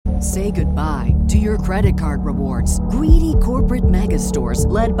Say goodbye to your credit card rewards. Greedy corporate mega stores,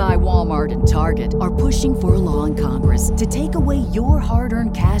 led by Walmart and Target, are pushing for a law in Congress to take away your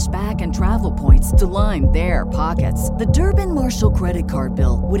hard-earned cash back and travel points to line their pockets. The Durbin-Marshall credit card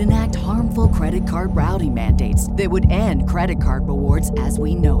bill would enact harmful credit card routing mandates that would end credit card rewards as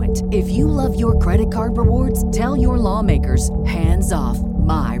we know it. If you love your credit card rewards, tell your lawmakers, hands off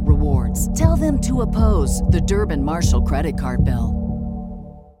my rewards. Tell them to oppose the Durbin-Marshall credit card bill.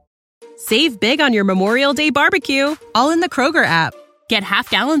 Save big on your Memorial Day barbecue, all in the Kroger app. Get half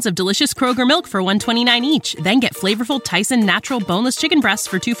gallons of delicious Kroger milk for $1.29 each. Then get flavorful Tyson natural boneless chicken breasts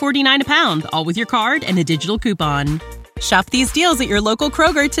for $2.49 a pound, all with your card and a digital coupon. Shop these deals at your local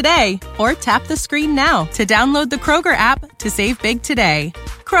Kroger today, or tap the screen now to download the Kroger app to save big today.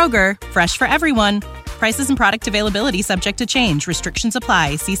 Kroger, fresh for everyone. Prices and product availability subject to change. Restrictions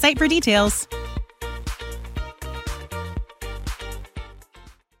apply. See site for details.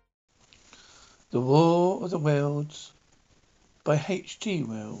 The War of the Worlds by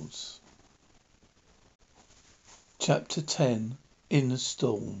H.G.Wells. Chapter 10. In the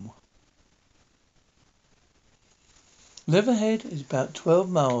Storm. Leatherhead is about 12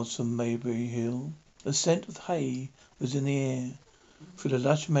 miles from Maybury Hill. The scent of hay was in the air. Through the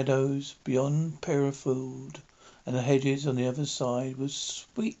lush meadows beyond Perrowfield and the hedges on the other side was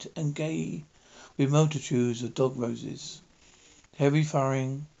sweet and gay with multitudes of dog roses. Heavy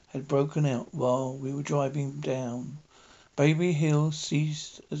firing had broken out while we were driving down. Maybury Hill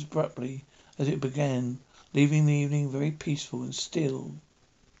ceased as abruptly as it began, leaving the evening very peaceful and still.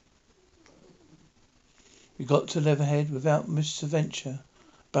 We got to Leatherhead without misadventure.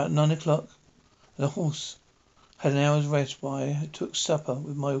 About 9 o'clock, and the horse had an hour's rest while I took supper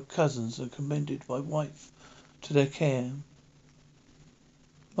with my cousins and commended my wife to their care.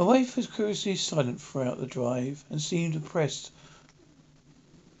 My wife was curiously silent throughout the drive and seemed oppressed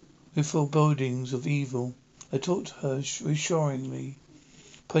with forebodings of evil. I talked to her reassuringly,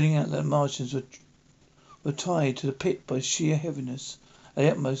 pointing out that the Martians were tied to the pit by sheer heaviness. At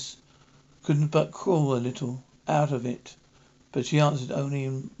the utmost couldn't but crawl a little out of it, but she answered only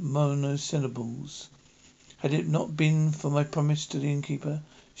in monosyllables. Had it not been for my promise to the innkeeper,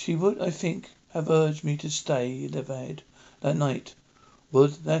 she would, I think, have urged me to stay in Leatherhead that night.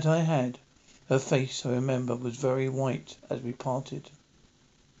 Would that I had. Her face, I remember, was very white as we parted.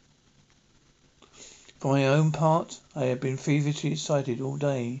 For my own part, I had been feverishly excited all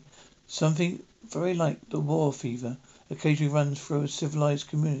day. Something very like the war fever occasionally runs through a civilized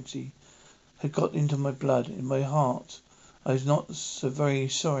community had got into my blood, in my heart. I was not so very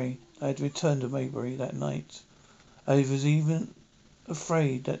sorry I had returned to Maybury that night. I was even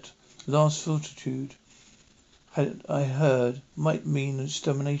afraid that last fortitude I heard might mean the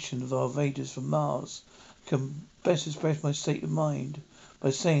extermination of our invaders from Mars. I can best express my state of mind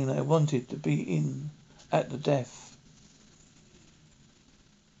by saying that I wanted to be in at the death.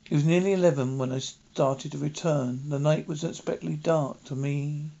 It was nearly 11 when I started to return. The night was unexpectedly dark to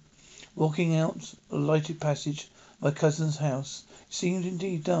me. Walking out a lighted passage, my cousin's house, it seemed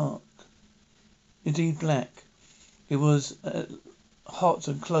indeed dark, indeed black. It was hot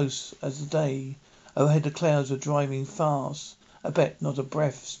and close as the day. Overhead the clouds were driving fast. I bet not a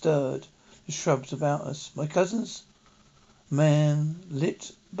breath stirred the shrubs about us. My cousin's man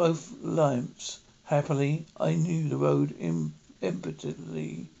lit both lamps. Happily, I knew the road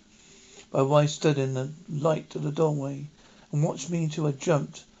impotently. My wife stood in the light of the doorway and watched me until I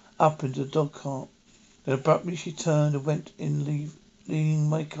jumped up into the dog cart. Then abruptly she turned and went in, leaving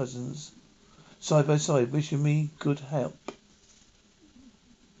my cousins side by side, wishing me good help.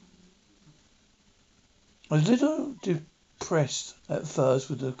 I was a little depressed at first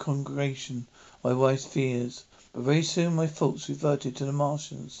with the congregation, my wife's fears, but very soon my thoughts reverted to the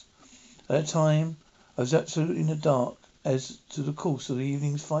Martians. At that time, I was absolutely in the dark as to the course of the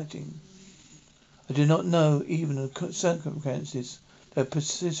evening's fighting. I did not know even the circumstances that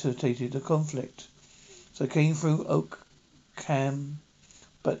precipitated the conflict. So I came through Oakham,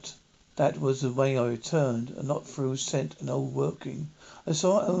 but that was the way I returned, and not through St. and Old Woking. I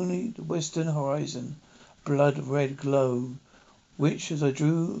saw only the western horizon, blood-red glow, which, as I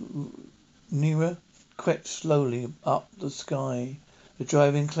drew nearer, crept slowly up the sky. The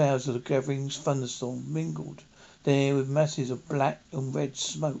driving clouds of the gathering thunderstorm mingled there with masses of black and red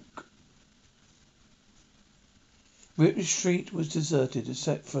smoke. Ripley Street was deserted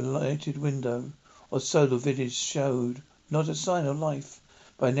except for a lighted window or so the village showed. Not a sign of life,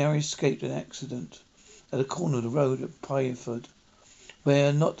 but I narrowly escaped an accident at the corner of the road at Pyford, where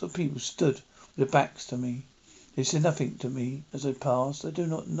a knot of people stood with their backs to me. They said nothing to me as I passed. I do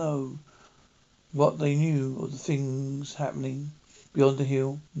not know what they knew of the things happening, beyond the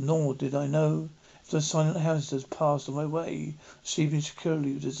hill, nor did I know if the silent houses passed on my way, sleeping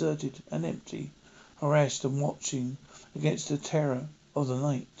securely, deserted and empty, harassed and watching against the terror of the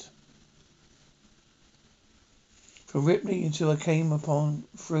night. From Ripley until I came upon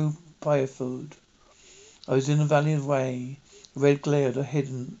through Byerfield, I was in the valley of Ray. The red glare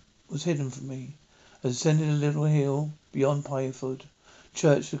was hidden from me. I ascended a little hill beyond Byerfield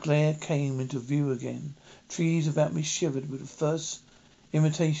Church. The glare came into view again. Trees about me shivered with the first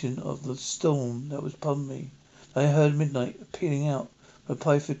imitation of the storm that was upon me. I heard midnight pealing out from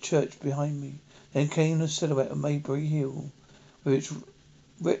Byerfield Church behind me. Then came the silhouette of Maybury Hill, with its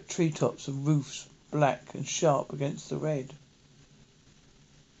wet treetops and roofs black and sharp against the red.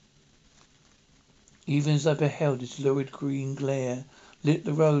 Even as I beheld its lurid green glare lit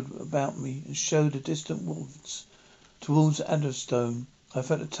the road about me and showed the distant woods towards Adderstone, I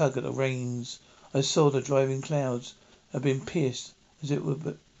felt a tug at the reins. I saw the driving clouds had been pierced as it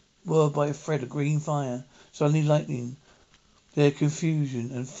were by a thread of green fire, suddenly lightening their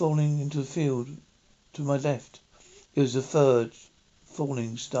confusion and falling into the field to my left. It was the third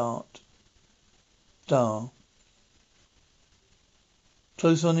falling star.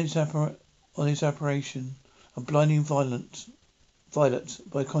 Close on its apparition, a blinding violet,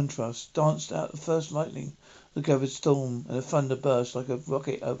 by contrast, danced out the first lightning, the gathered storm, and the thunder burst like a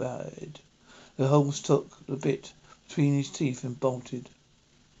rocket overhead. The horse took the bit between his teeth and bolted.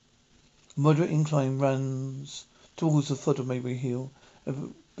 A moderate incline runs towards the foot of Maybury Hill,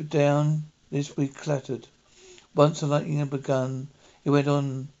 but down this we clattered. Once the lightning had begun, it went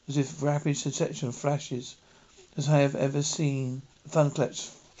on as if rapid succession of flashes, as I have ever seen the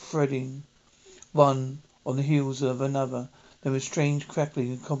thunderclaps threading one on the heels of another. Then with strange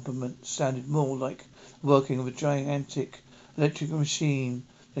crackling accompaniment sounded more like the working of a gigantic electric machine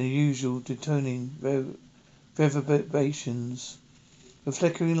than the usual detonating reverberations. The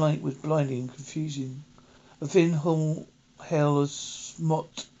flickering light was blinding and confusing. A thin hail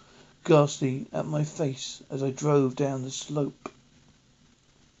smote ghastly at my face as I drove down the slope.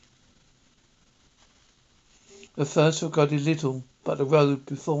 At first I regarded little but the road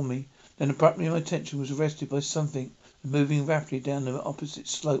before me. Then abruptly my attention was arrested by something moving rapidly down the opposite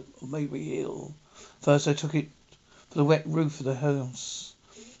slope of Maybury Hill. First I took it for the wet roof of the house,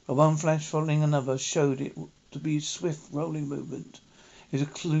 but one flash following another showed it to be a swift rolling movement. It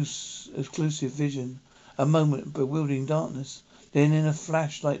was exclusive vision. A moment of bewildering darkness. Then in a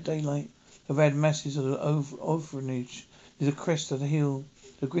flash like daylight, the red masses of the orphanage near the crest of the hill,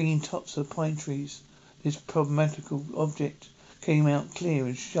 the green tops of the pine trees. This problematical object came out clear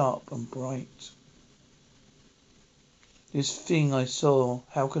and sharp and bright. This thing I saw,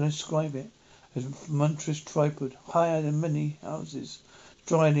 how can I describe it? A monstrous tripod, higher than many houses,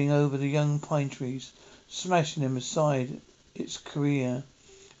 striding over the young pine trees, smashing them aside its career.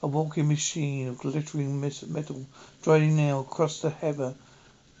 A walking machine of glittering metal, striding now across the heather,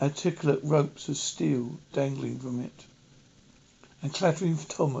 articulate ropes of steel dangling from it. And clattering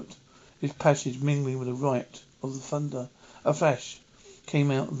tumult, its passage mingling with the riot of the thunder. A flash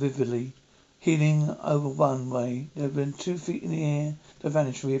came out vividly, heeling over one way, then 2 feet in the air, to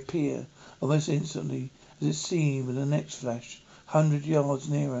vanish, reappear almost instantly, as it seemed with the next flash, 100 yards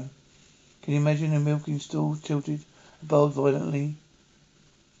nearer. Can you imagine a milking stool tilted above violently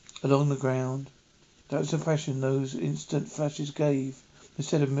along the ground? That was the impression those instant flashes gave.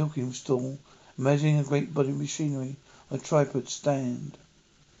 Instead of milking stool, imagining a great body of machinery on a tripod stand.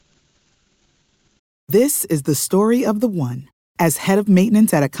 This is the story of the one. As head of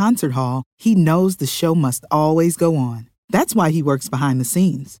maintenance at a concert hall, he knows the show must always go on. That's why he works behind the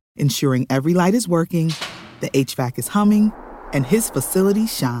scenes, ensuring every light is working, the HVAC is humming, and his facility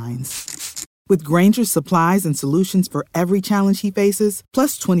shines. With Granger's supplies and solutions for every challenge he faces,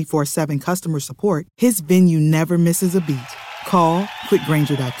 plus 24/7 customer support, his venue never misses a beat. Call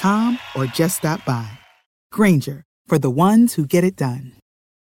quickgranger.com or just stop by. Granger, for the ones who get it done.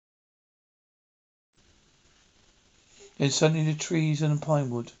 Then suddenly the trees and the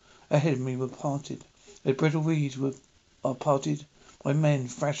pine wood ahead of me were parted. The brittle reeds are parted by men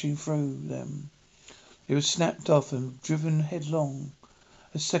thrashing through them. They were snapped off and driven headlong.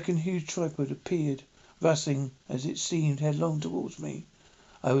 A second huge tripod appeared, rustling as it seemed headlong towards me.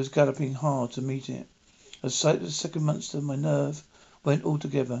 I was galloping hard to meet it. At sight of the second monster, my nerve went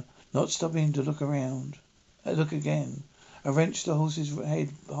altogether, not stopping to look again. I wrenched the horse's head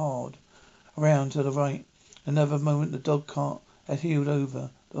hard around to the right. Another moment the dog cart had heeled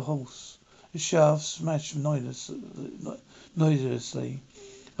over the horse. The shaft smashed noiselessly.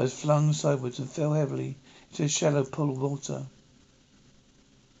 I was flung sideways and fell heavily into a shallow pool of water.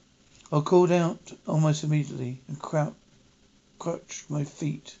 I called out almost immediately and crouched my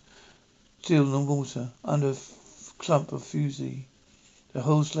feet still in the water under a clump of fusi. The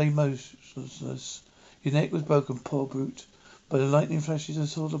horse lay motionless. His neck was broken, poor brute. By the lightning flashes I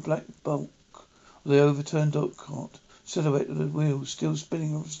saw the black bulk of the overturned dog cart, silhouette of the wheels still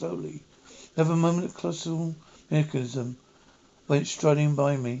spinning slowly. Another moment the colossal mechanism went striding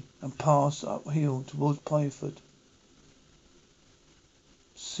by me and passed uphill towards Pyford.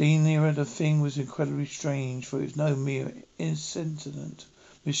 Seen nearer, the thing was incredibly strange, for it was no mere insentient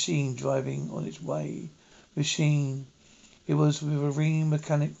machine driving on its way. Machine. It was with a ringing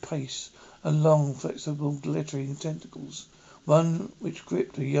mechanic pace and long, flexible, glittering tentacles, one which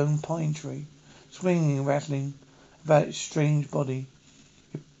gripped a young pine tree, swinging and rattling about its strange body.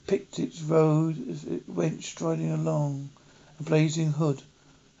 It picked its road as it went striding along. A blazing hood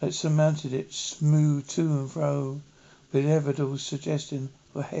that surmounted it moved to and fro, with inevitable suggestion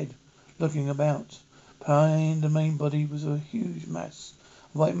of a head looking about. Behind the main body was a huge mass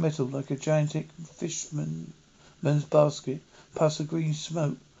of white metal like a gigantic fisherman's basket, puffs of green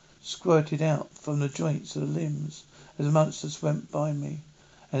smoke squirted out from the joints of the limbs as the monster swept by me,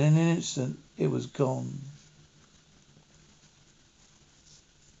 and in an instant it was gone.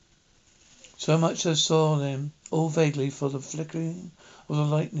 So much I saw them, all vaguely, for the flickering of the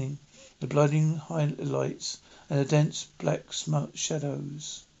lightning, the blinding highlights, and the dense black smoke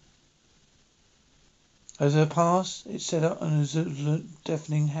shadows. As I passed, it set up an exultant,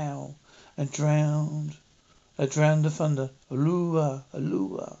 deafening howl, and drowned the thunder. Alua,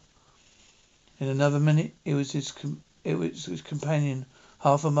 Alua. In another minute, it was his companion,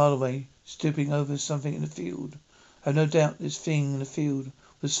 half a mile away, stooping over something in the field. I have no doubt this thing in the field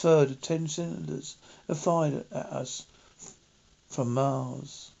was third of 10 cylinders that fired at us from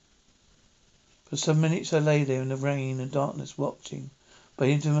Mars. For some minutes I lay there in the rain and darkness, watching by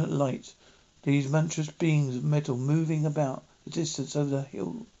intimate light these monstrous beams of metal moving about the distance over the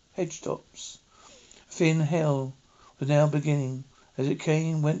hill hedge tops. A thin hell was now beginning. As it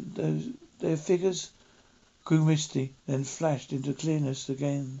came, went their figures, grew misty, then flashed into clearness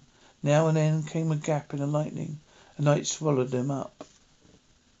again. Now and then came a gap in the lightning, and night swallowed them up.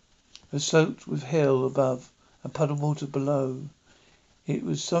 I was soaked with hell above and puddled water below. It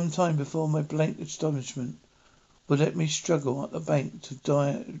was some time before my blank astonishment would let me struggle up the bank to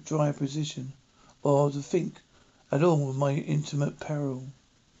dry position, or to think at all of my intimate peril.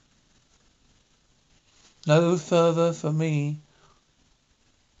 No further from me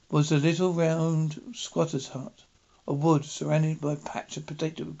was the little round squatter's hut of wood surrounded by a patch of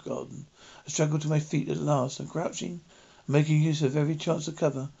potato garden. I struggled to my feet at last, and crouching and making use of every chance of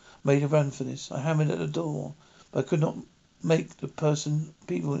cover, made a run for this. I hammered at the door, but I could not make the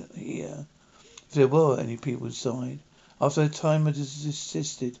people hear, if there were any people inside. After a time I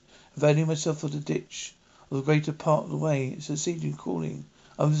desisted, availing myself of the ditch of the greater part of the way, succeeded in crawling,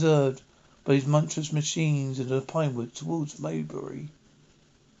 unobserved by these monstrous machines, into the pine wood towards Maybury.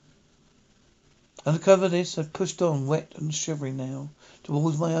 Under cover of this I pushed on, wet and shivering now,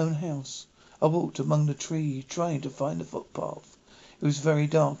 towards my own house. I walked among the trees, trying to find the footpath. It was very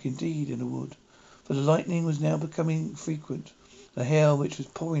dark indeed in the wood, for the lightning was now becoming frequent. The hail which was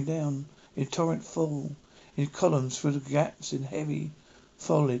pouring down in torrent fall in columns through the gaps in heavy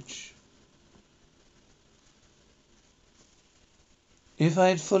foliage. If I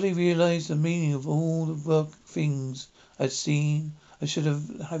had fully realized the meaning of all the things I had seen, I should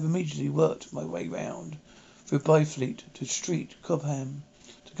have immediately worked my way round through Byfleet to Street Cobham,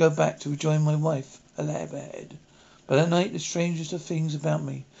 to go back to rejoin my wife at Leatherhead. But that night the strangest of things about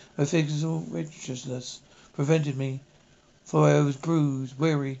me, my physical wretchedness, prevented me, for I was bruised,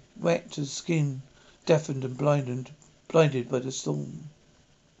 weary, wet to the skin, deafened and blinded by the storm.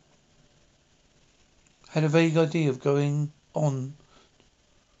 I had a vague idea of going on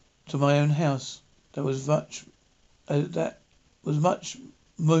to my own house. That was much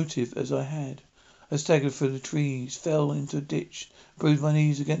motive as I had. I staggered through the trees, fell into a ditch, bruised my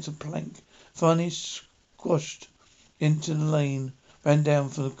knees against a plank, finally squashed into the lane, ran down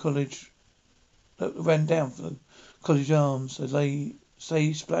from the college arms.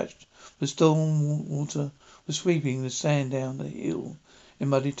 Stay splashed. The storm water was sweeping the sand down the hill in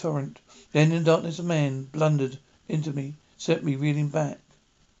muddy torrent. Then in the darkness a man blundered into me, sent me reeling back.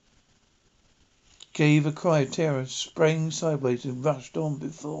 Gave a cry of terror, sprang sideways and rushed on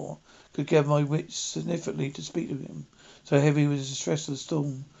before could gather my wits sufficiently to speak to him. So heavy was the stress of the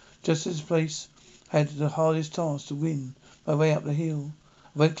storm. Just as the place had the hardest task to win my way up the hill,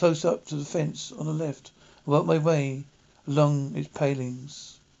 I went close up to the fence on the left and worked my way along its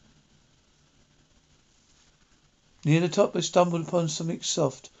palings. Near the top I stumbled upon something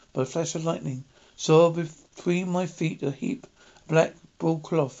soft by a flash of lightning, saw between my feet a heap black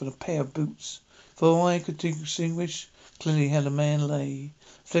broadcloth and a pair of boots. For I could distinguish clearly how the man lay.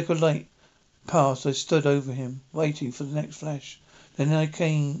 A flick of light passed. I stood over him, waiting for the next flash. When it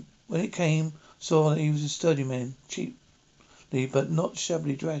came, saw that he was a sturdy man, cheaply but not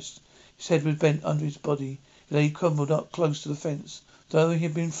shabbily dressed. His head was bent under his body. He lay crumpled up close to the fence, though he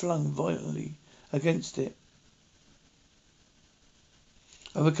had been flung violently against it.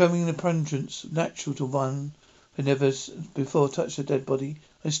 Overcoming the repugnance natural to one who never before touched a dead body,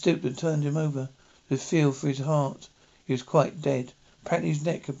 I stooped and turned him over to feel for his heart. He was quite dead. Apparently his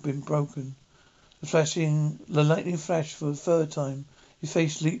neck had been broken. The lightning flashed for the third time. His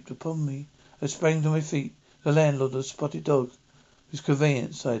face leaped upon me. I sprang to my feet. The landlord of the Spotted Dog, whose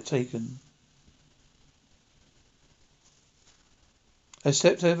conveyance I had taken. I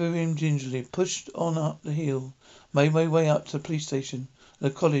stepped over him gingerly, pushed on up the hill, made my way up to the police station and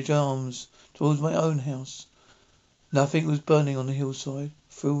the College Arms towards my own house. Nothing was burning on the hillside,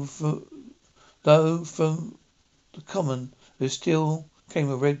 though from the common there still came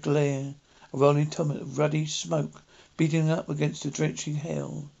a red glare, a rolling tumult of ruddy smoke beating up against the drenching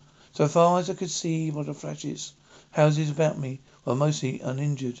hail. So far as I could see by the flashes, houses about me were mostly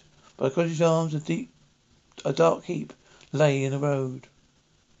uninjured, but the College Arms, a dark heap, lay in the road.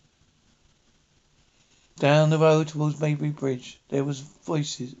 Down the road towards Maybury Bridge, there were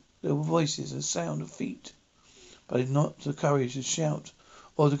voices, a sound of feet, but I had not the courage to shout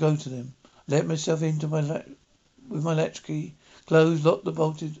or to go to them. I let myself into with my latch key, closed, locked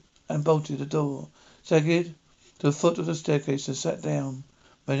bolted the door, staggered to the foot of the staircase and sat down.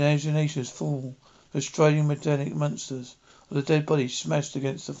 My imagination was full of striding metallic monsters, of the dead bodies smashed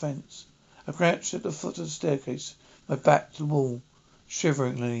against the fence. I crouched at the foot of the staircase, my back to the wall,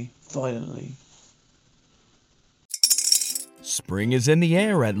 shivering violently. Spring is in the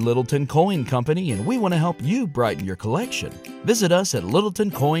air at Littleton Coin Company, and we want to help you brighten your collection. Visit us at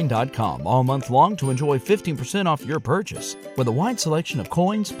littletoncoin.com all month long to enjoy 15% off your purchase. With a wide selection of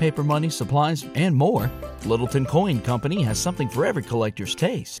coins, paper money, supplies, and more, Littleton Coin Company has something for every collector's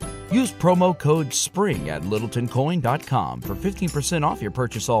taste. Use promo code SPRING at littletoncoin.com for 15% off your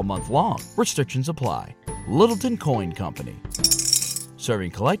purchase all month long. Restrictions apply. Littleton Coin Company.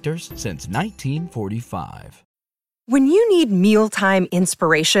 Serving collectors since 1945. When you need mealtime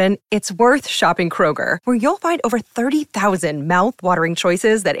inspiration, it's worth shopping Kroger, where you'll find over 30,000 mouth-watering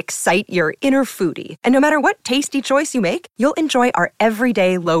choices that excite your inner foodie. And no matter what tasty choice you make, you'll enjoy our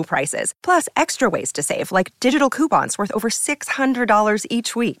everyday low prices, plus extra ways to save, like digital coupons worth over $600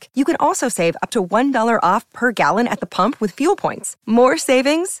 each week. You can also save up to $1 off per gallon at the pump with fuel points. More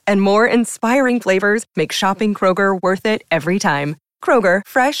savings and more inspiring flavors make shopping Kroger worth it every time. Kroger,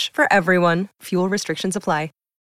 fresh for everyone. Fuel restrictions apply.